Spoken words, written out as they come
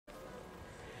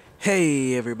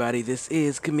Hey everybody, this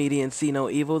is Comedian See No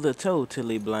Evil, the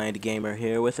totally blind gamer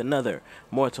here with another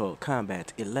Mortal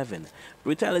Kombat 11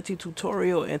 Brutality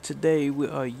tutorial, and today we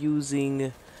are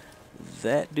using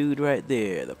that dude right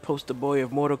there, the poster boy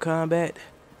of Mortal Kombat,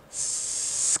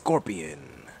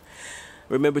 Scorpion.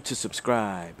 Remember to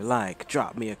subscribe, like,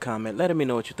 drop me a comment, letting me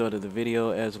know what you thought of the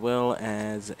video, as well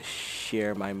as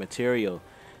share my material.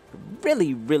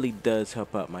 It really does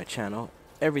help out my channel.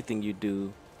 Everything you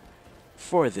do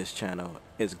for this channel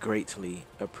is greatly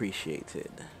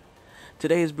appreciated.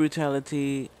 Today's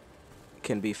Brutality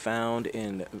can be found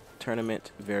in tournament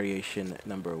variation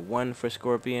number 1 for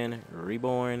Scorpion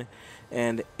Reborn,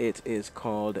 and it is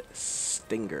called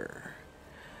Stinger.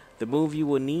 The move you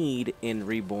will need in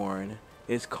Reborn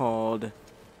is called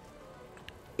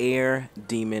Air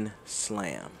Demon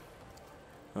Slam.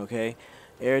 Okay?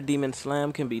 Air Demon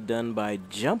Slam can be done by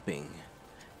jumping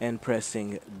and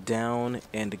pressing down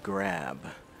and grab.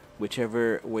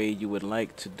 Whichever way you would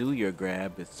like to do your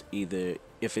grab, it's either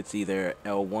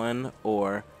L1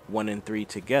 or 1 and 3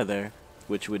 together,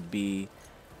 which would be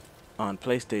on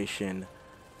PlayStation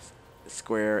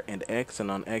square and X, and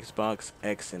on Xbox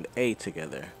X and A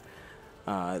together.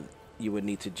 You would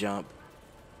need to jump,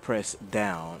 press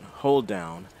down, hold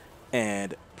down,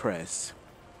 and press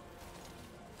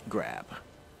grab.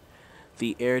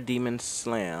 The Air Demon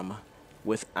Slam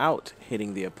without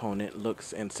hitting the opponent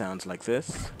looks and sounds like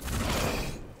this.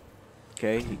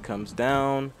 Okay, he comes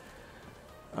down.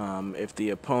 If the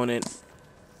opponent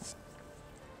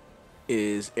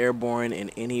is airborne in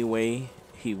any way,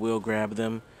 he will grab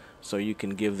them. So you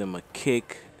can give them a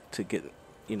kick to get,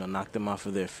 knock them off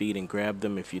of their feet and grab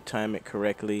them. If you time it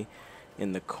correctly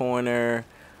in the corner,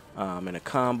 in a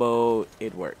combo,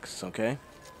 it works. Okay,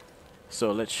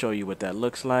 so let's show you what that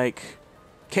looks like.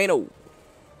 Kano.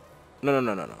 No.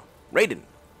 Raiden,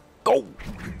 go!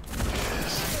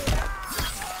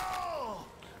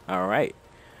 Alright.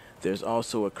 There's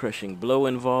also a crushing blow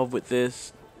involved with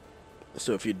this.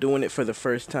 So if you're doing it for the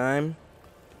first time,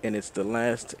 and it's the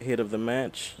last hit of the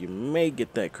match, you may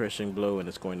get that crushing blow, and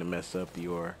it's going to mess up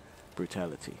your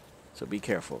brutality. So be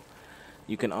careful.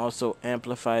 You can also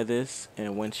amplify this,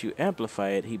 and once you amplify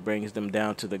it, he brings them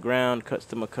down to the ground, cuts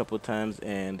them a couple times,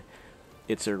 and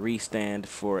it's a restand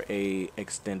for a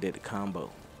extended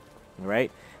combo.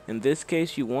 Right? In this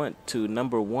case, you want to,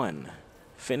 number 1,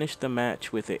 finish the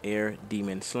match with an Air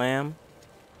Demon Slam.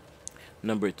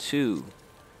 Number 2,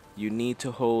 you need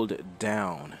to hold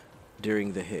down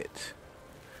during the hit.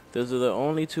 Those are the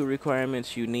only 2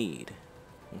 requirements you need.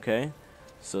 Okay?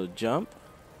 So jump,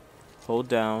 hold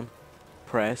down,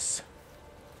 press,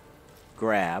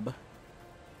 grab,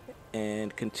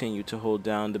 and continue to hold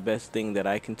down. The best thing that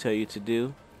I can tell you to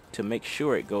do to make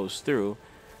sure it goes through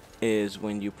is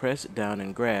when you press down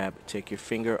and grab, take your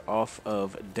finger off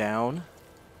of down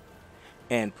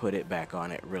and put it back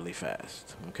on it really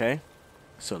fast. Okay?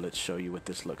 So let's show you what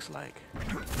this looks like.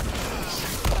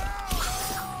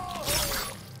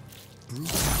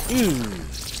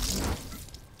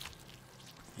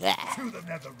 Yeah.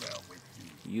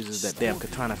 He uses that damn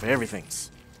katana for everything.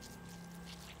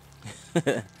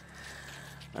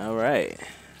 Alright,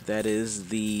 that is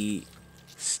the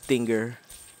Stinger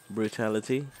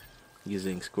Brutality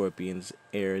using Scorpion's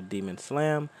Air Demon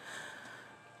Slam.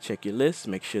 Check your list,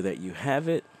 make sure that you have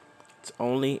it. It's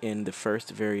only in the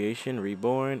first variation,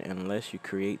 Reborn, unless you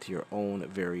create your own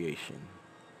variation.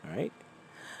 Alright?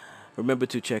 Remember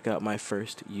to check out my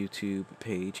first YouTube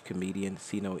page, Comedian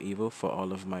See No Evil, for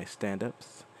all of my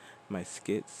stand-ups, my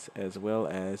skits, as well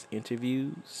as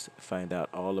interviews. Find out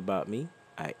all about me.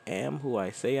 I am who I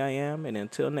say I am, and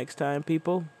until next time,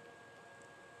 people,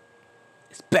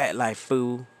 it's Bad Life,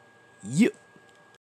 fool. Yeah.